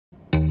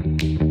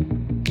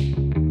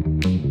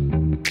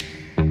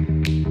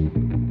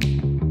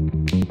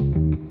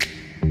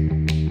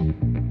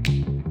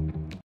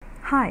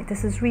Hi,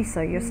 this is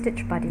Risa, your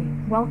stitch buddy.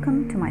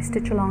 Welcome to my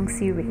stitch along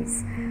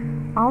series.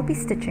 I'll be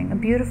stitching a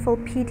beautiful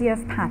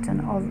PDF pattern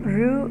of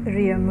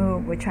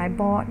Réaumur, which I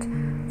bought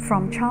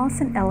from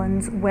Charles and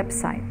Elin's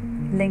website,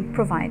 link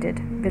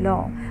provided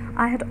below.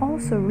 I had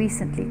also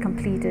recently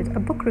completed a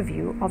book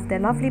review of their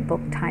lovely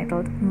book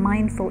titled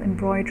Mindful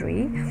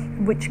Embroidery,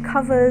 which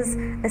covers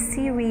a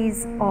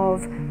series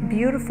of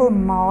beautiful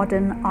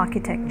modern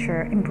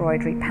architecture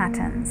embroidery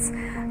patterns,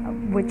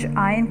 which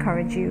I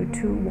encourage you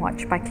to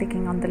watch by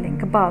clicking on the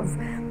link above.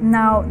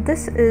 Now,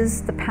 this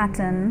is the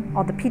pattern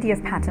or the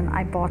PDF pattern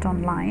I bought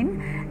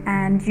online,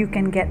 and you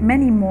can get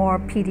many more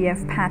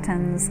PDF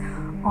patterns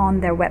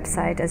on their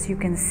website, as you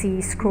can see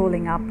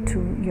scrolling up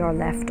to your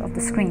left of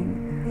the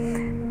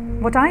screen.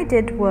 What I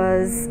did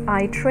was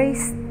I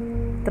traced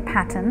the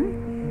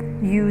pattern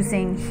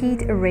using heat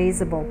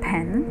erasable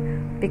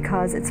pen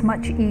because it's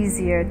much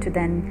easier to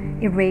then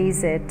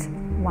erase it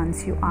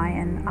once you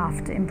iron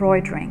after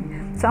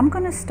embroidering. So I'm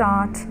going to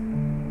start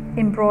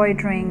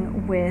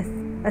embroidering with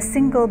a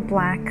single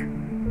black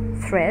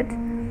thread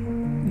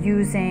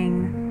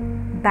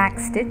using back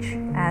stitch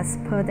as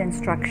per the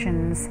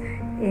instructions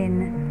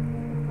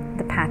in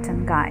the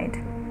pattern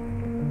guide.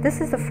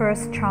 This is the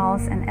first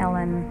Charles and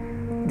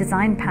Elin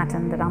design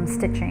pattern that I'm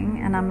stitching,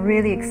 and I'm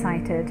really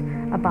excited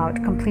about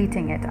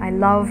completing it. I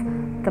love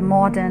the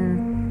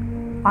modern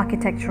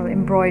architectural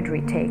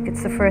embroidery take.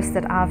 It's the first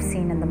that I've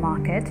seen in the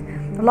market.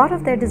 A lot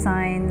of their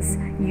designs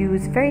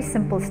use very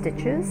simple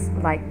stitches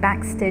like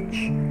back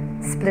stitch,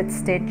 split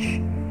stitch,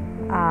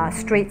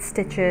 straight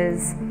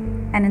stitches,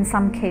 and in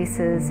some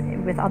cases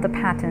with other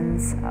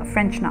patterns,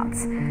 French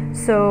knots.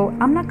 So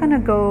I'm not going to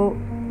go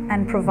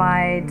and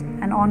provide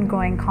an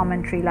ongoing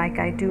commentary like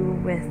I do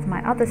with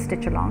my other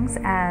stitch alongs,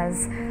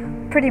 as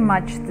pretty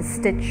much the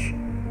stitch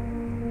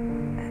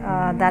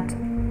that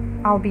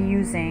I'll be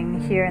using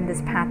here in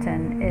this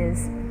pattern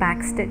is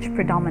back stitch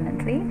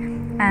predominantly,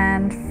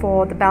 and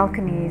for the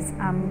balconies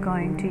I'm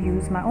going to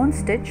use my own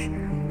stitch,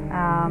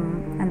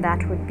 and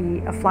that would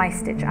be a fly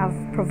stitch. I've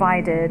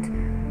provided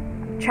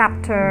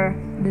chapter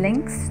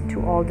links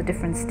to all the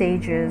different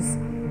stages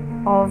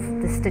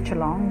of the stitch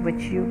along,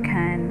 which you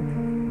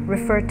can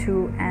refer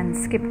to and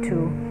skip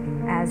to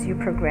as you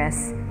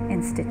progress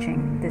in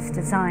stitching this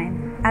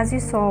design. As you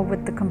saw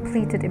with the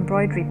completed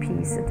embroidery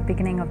piece at the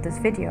beginning of this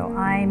video,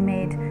 I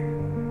made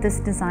this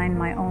design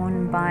my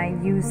own by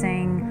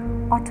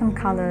using autumn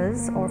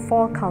colors or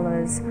fall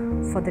colors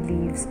for the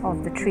leaves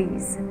of the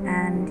trees,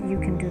 and you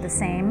can do the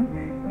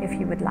same if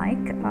you would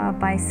like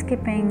by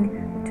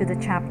skipping to the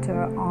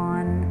chapter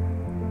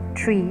on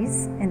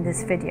trees in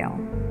this video.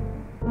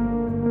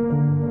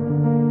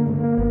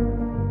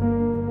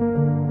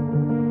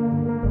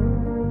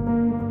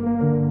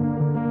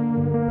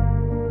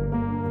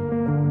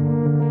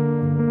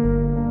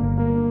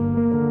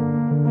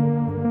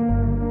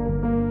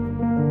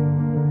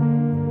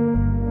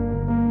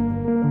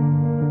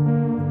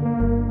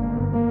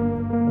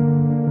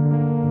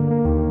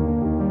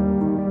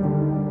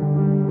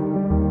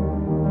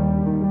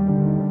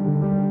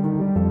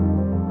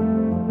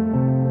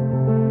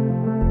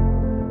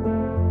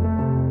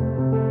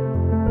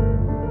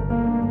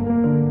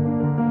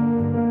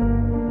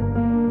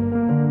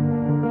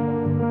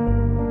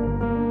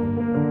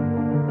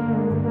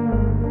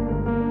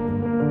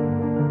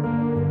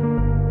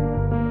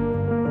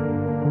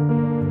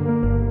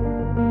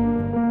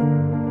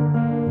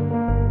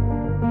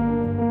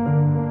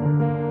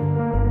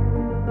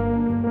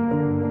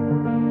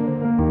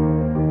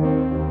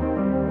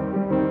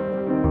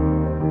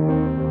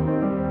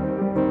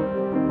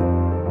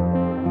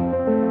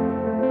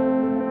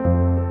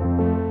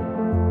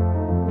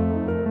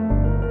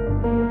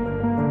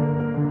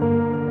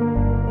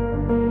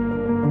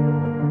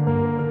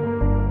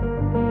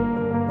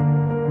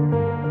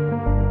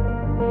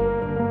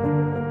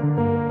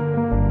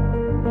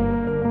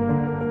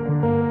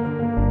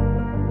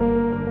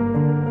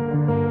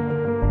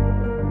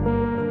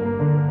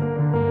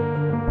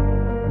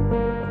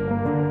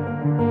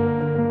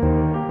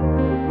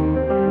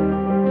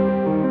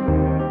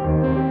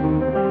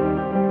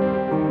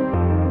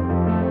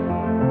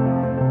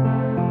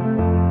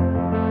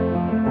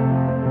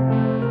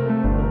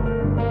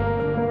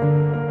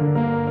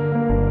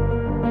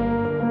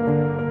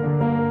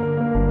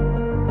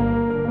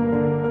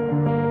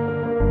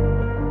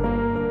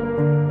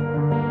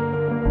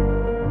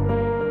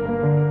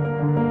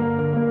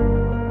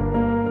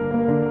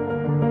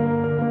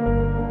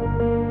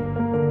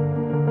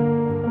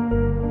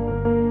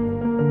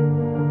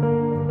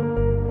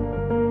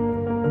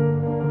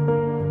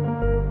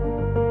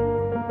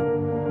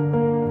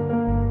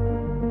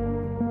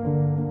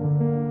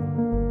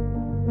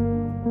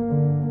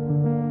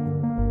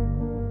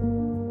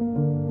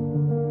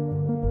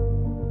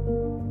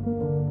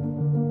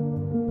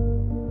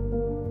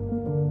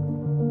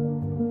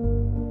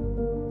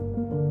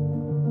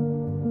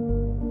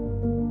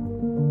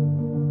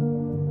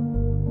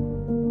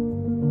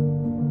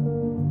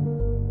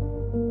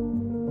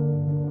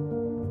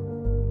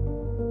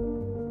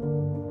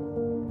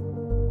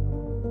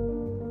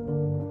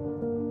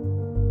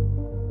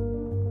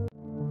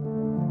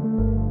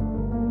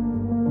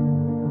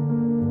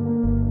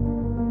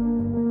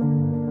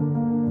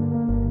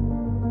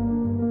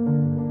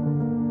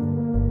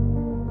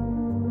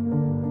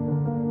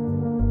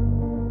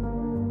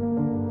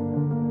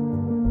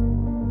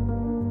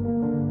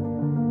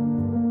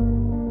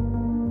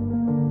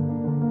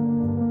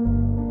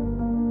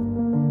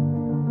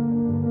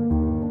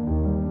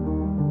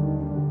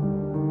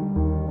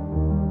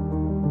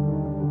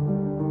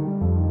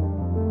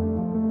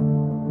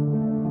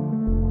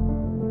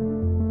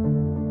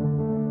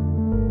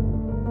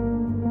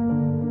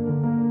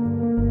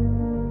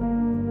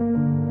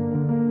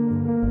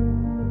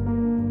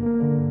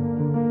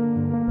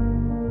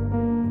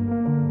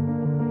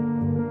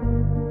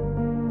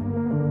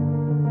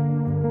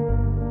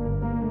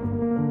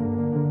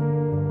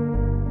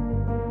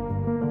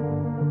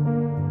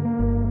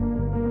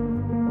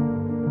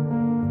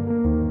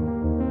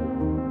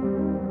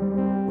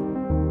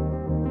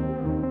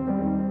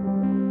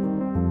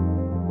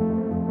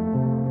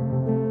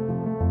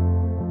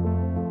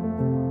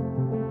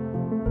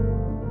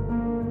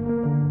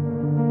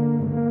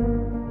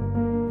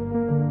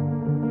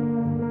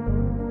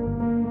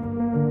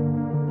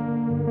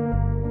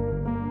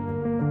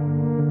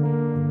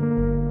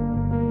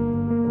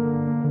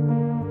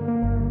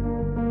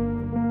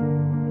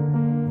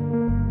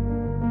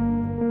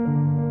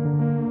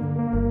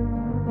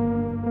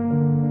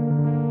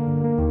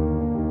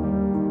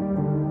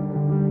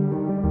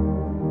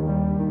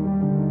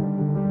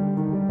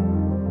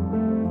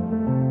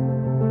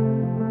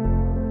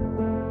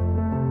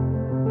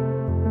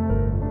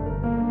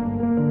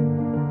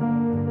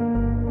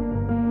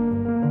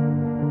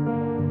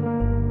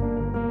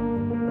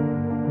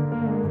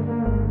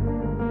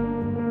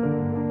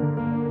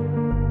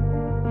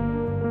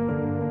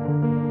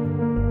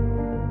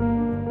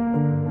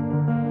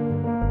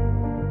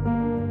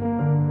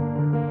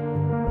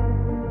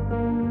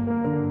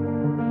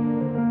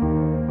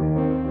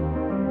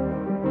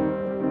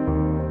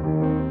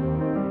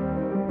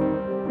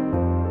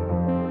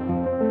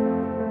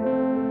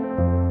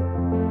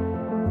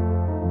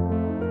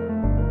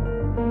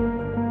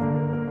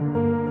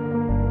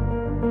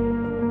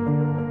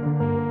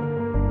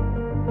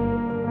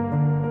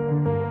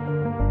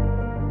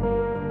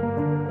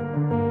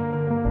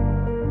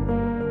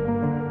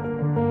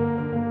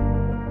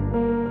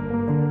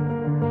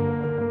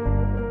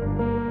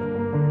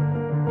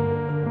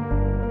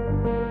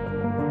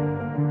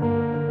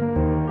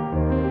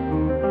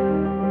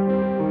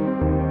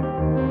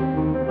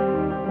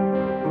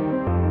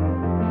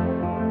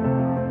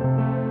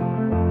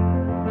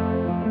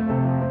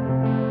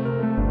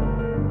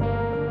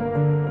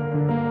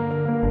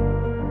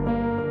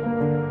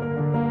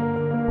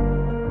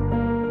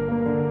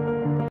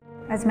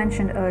 as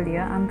mentioned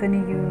earlier, I'm going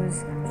to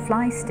use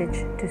fly stitch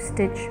to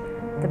stitch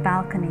the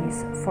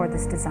balconies for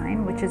this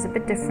design, which is a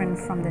bit different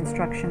from the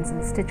instructions in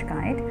the stitch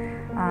guide.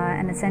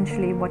 And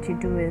essentially what you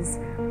do is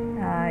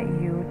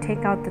you take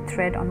out the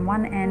thread on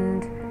one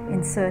end,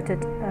 insert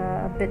it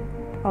a bit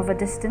of a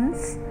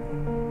distance,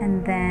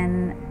 and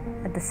then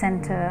at the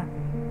center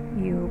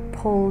you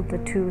pull the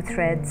two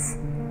threads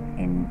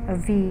in a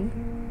V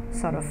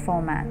sort of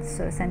format.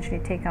 So essentially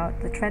take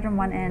out the thread on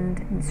one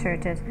end,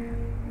 insert it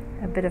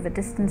a bit of a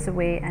distance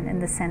away, and in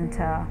the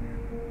center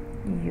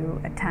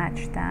you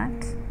attach that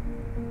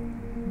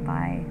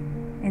by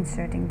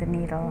inserting the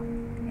needle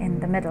in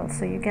the middle.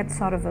 So you get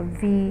sort of a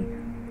V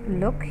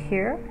look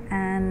here,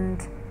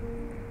 and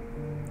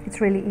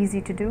it's really easy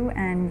to do,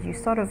 and you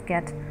sort of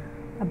get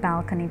a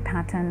balcony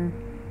pattern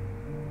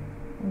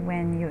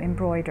when you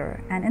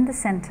embroider. And in the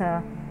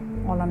center,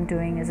 all I'm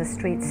doing is a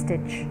straight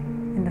stitch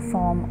in the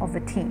form of a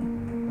T.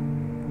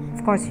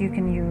 Of course, you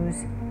can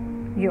use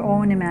your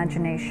own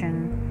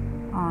imagination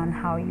on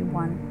how you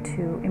want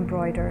to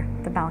embroider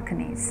the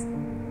balconies,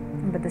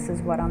 but this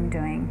is what I'm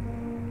doing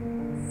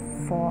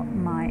for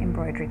my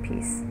embroidery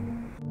piece.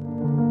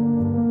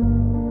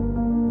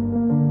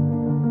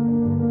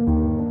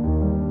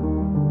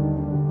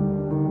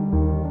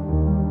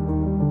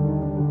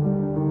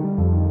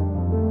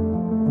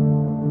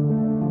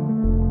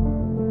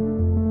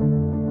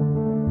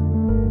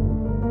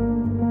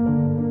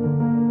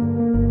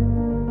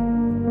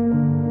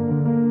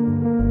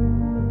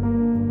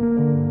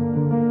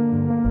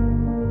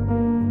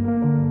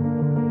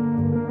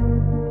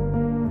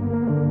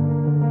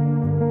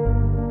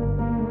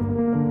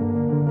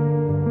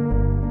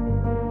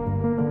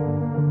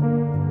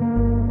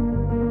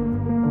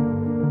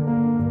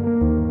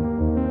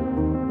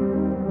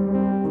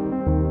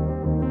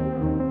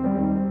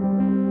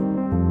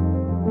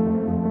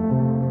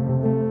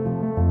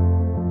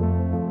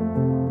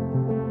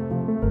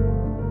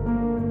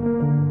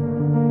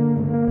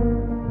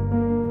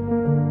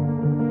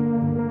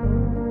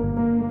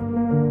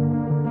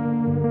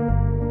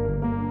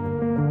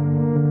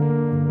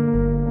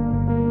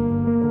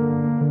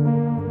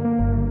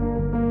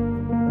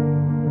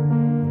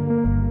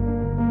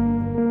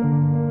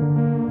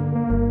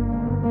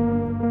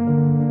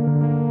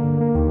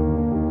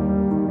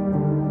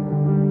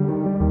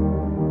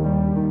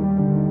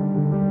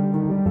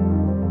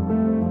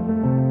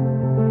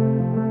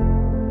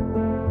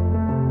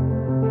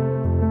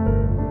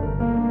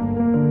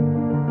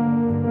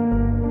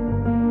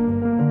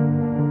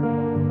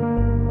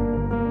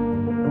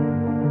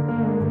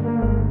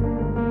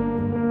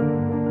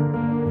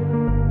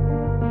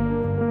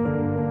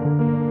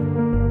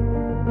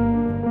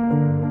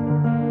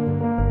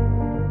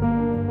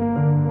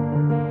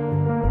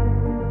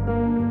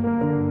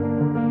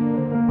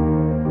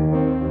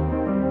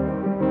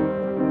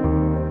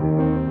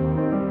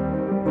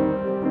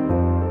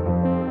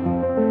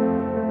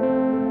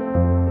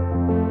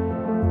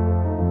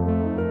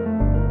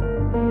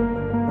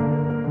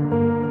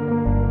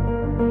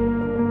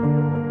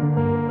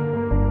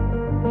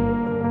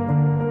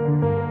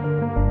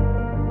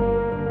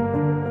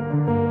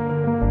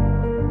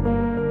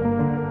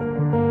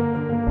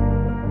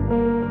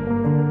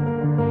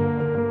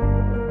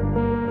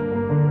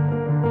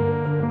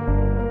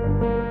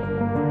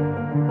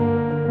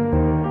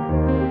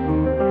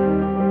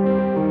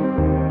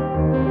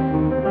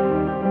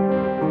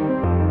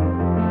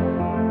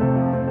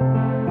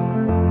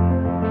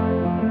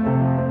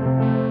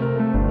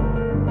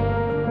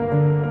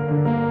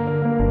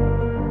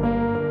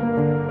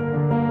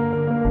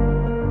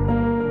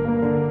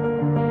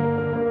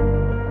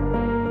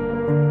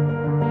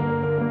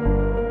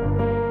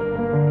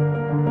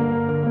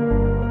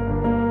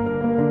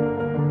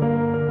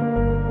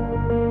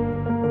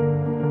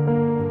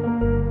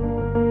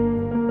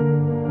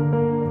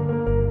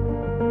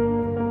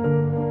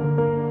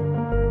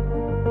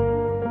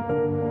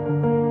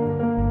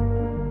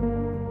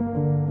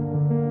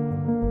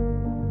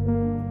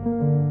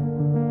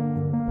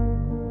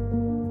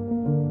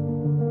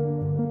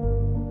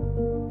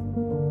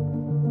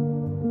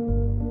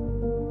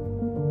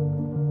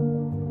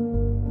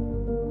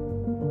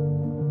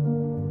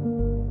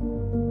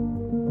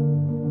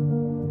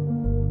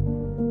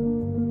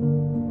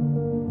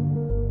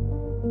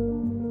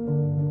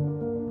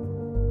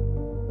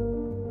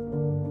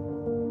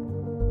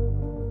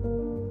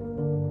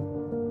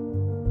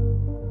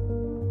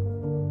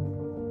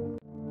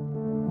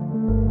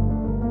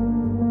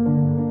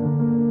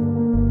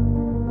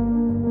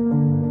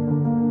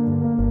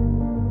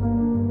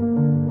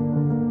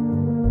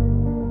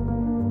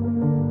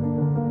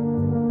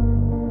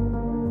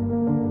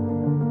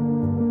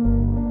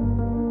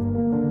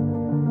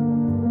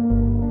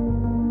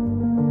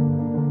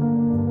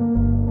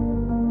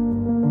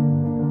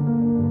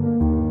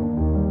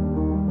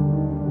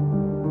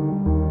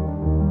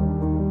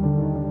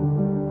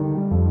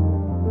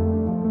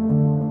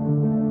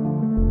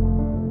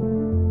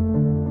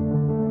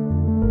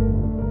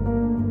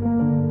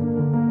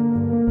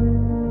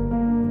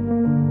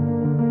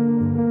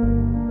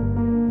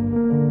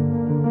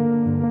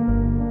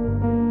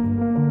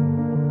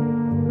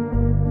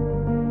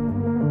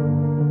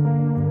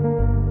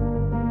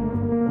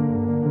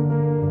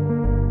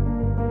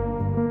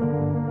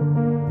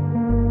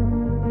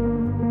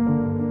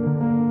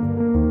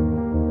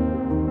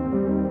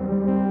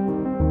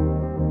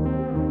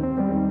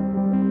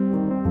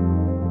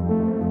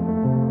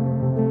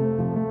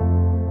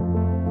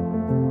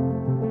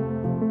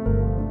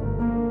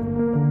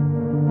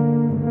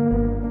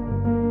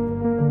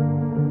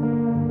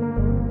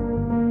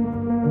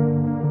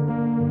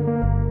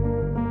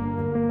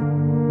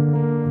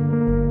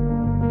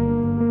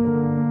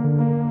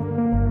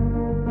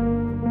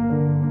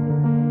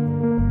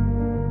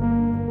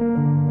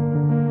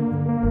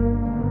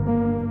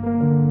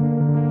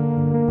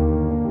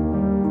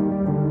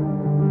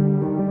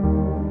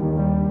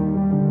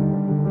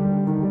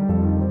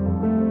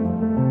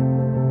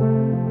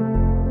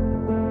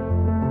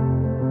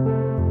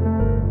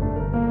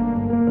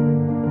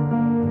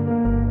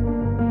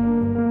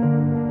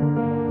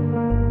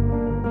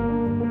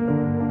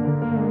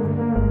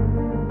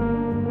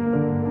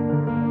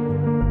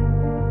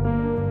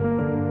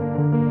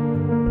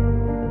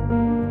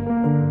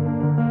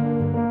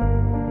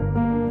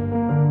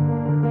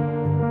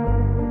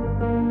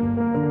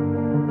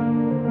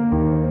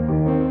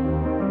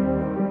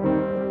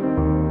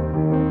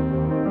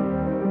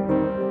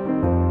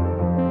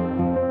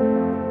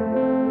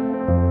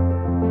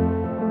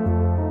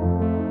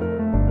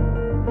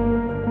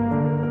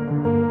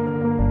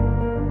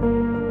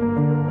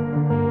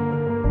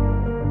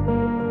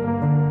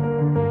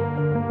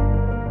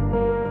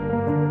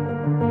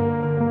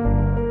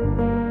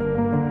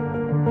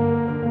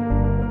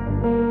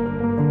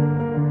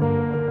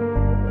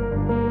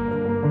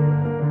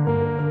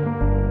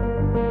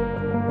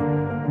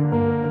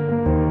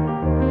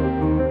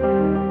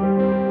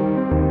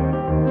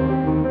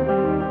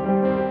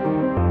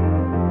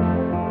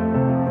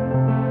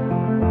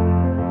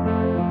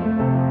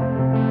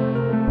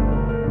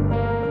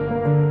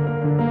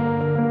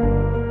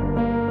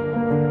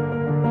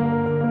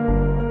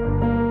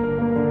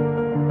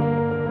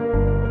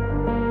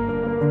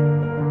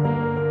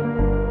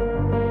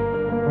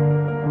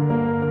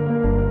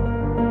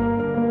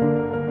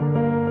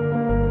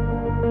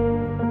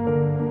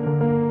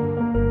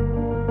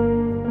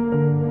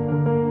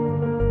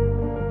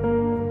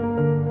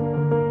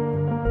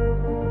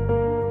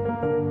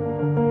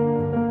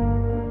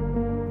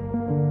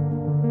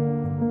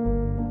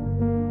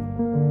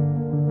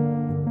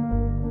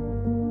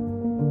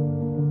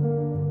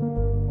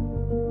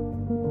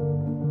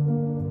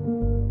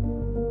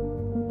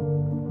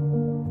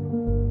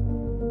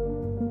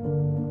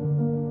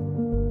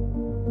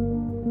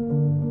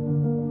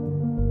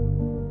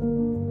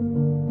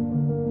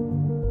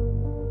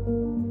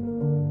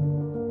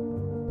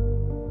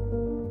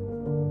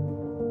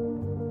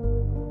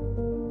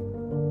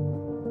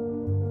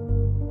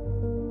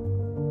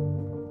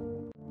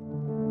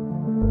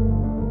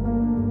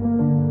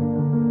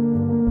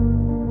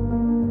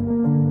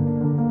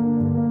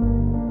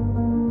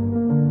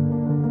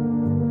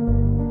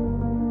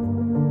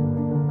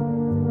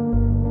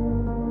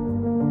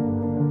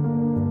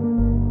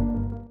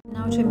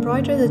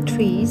 embroider the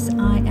trees,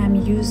 I am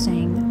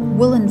using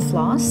woolen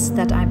floss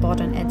that I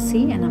bought on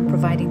Etsy, and I'm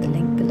providing the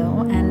link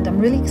below. And I'm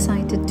really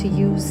excited to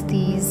use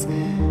these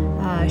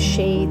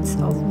shades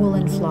of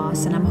woolen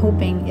floss, and I'm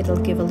hoping it'll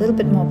give a little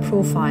bit more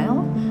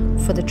profile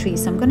for the tree.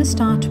 So I'm going to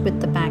start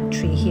with the back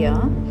tree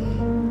here,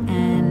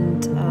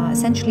 and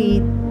essentially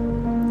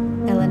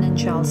Elin and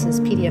Charles's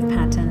PDF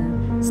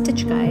pattern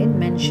stitch guide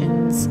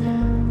mentions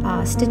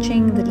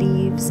stitching the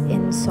leaves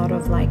in sort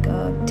of like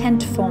a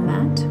tent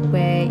format,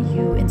 where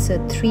you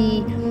insert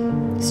 3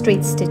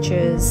 straight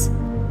stitches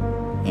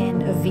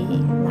in a V,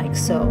 like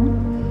so.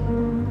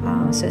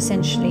 So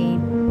essentially,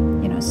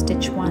 you know,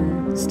 stitch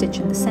 1 stitch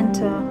in the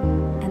center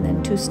and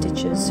then 2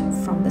 stitches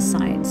from the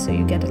side, so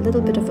you get a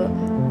little bit of a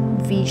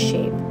V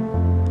shape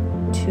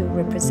to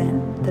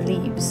represent the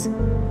leaves.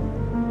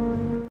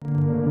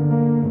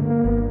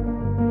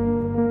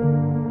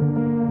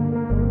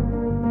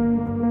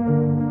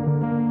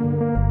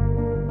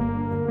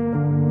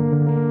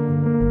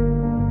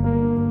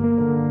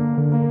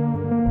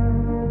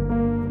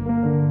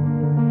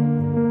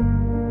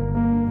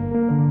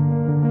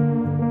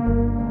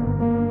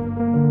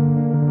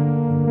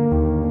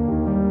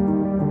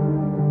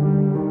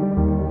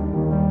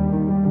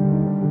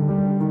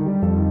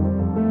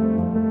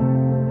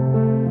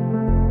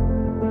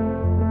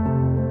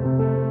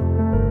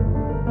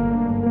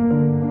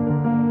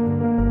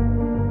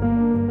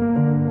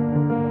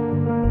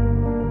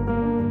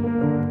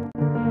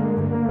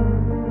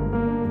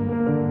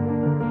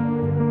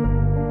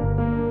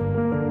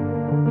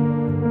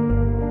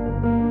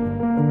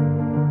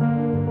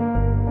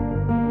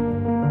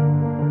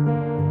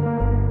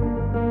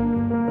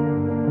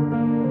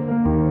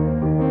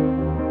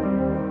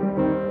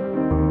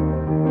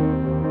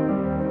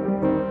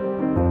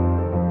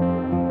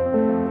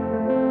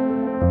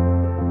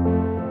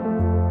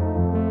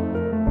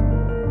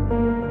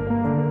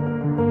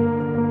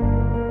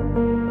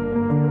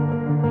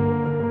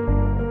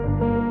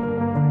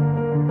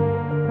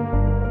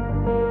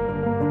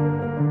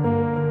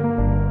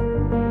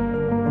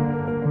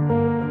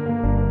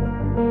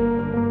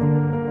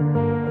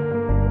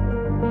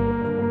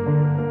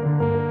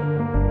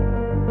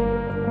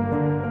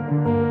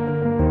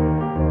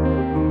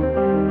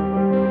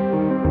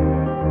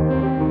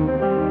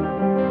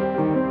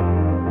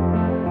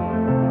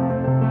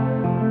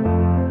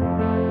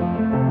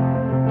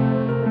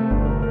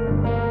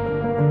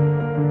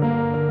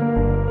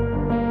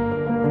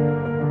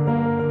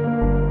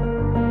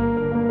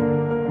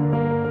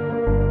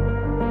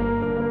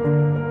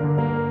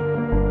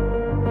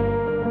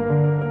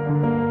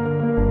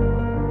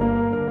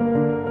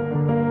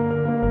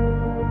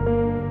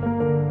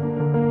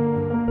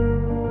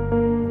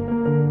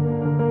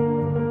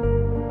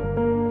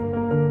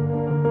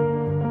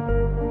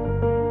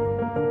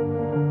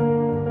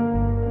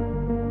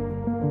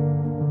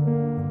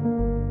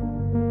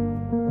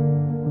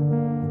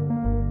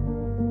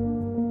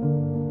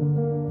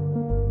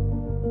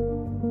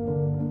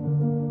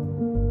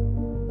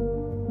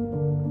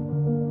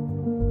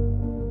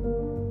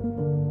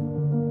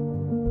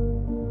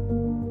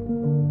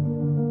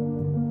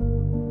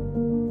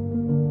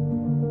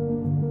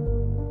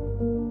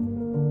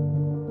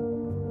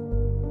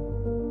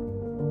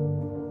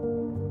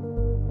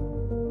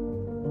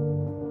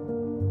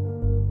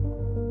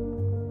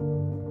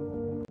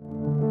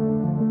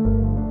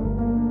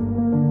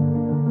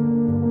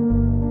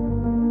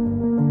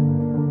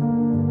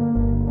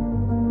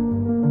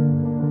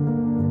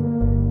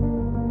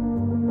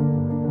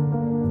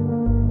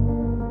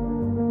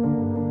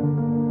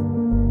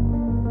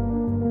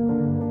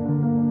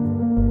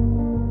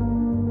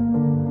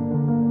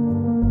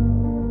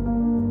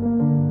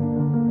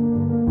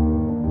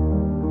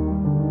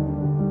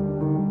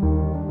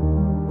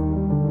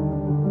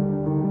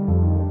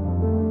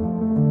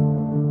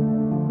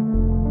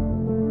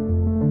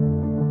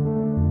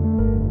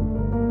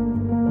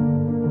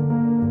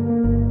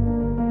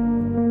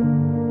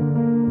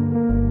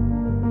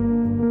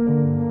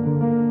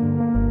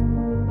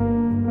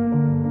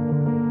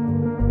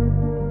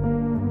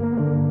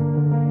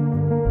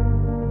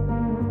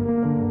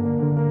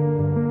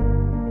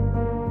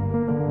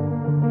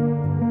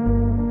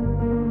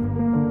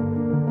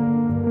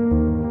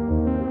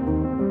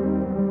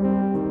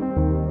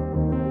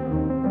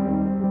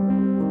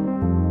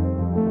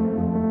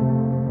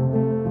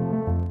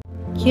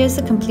 Here's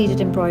the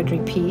completed embroidery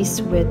piece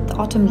with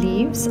autumn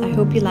leaves. I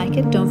hope you like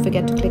it. Don't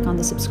forget to click on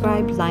the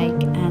subscribe,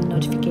 like, and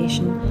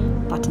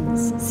notification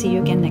buttons. See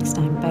you again next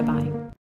time. Bye bye.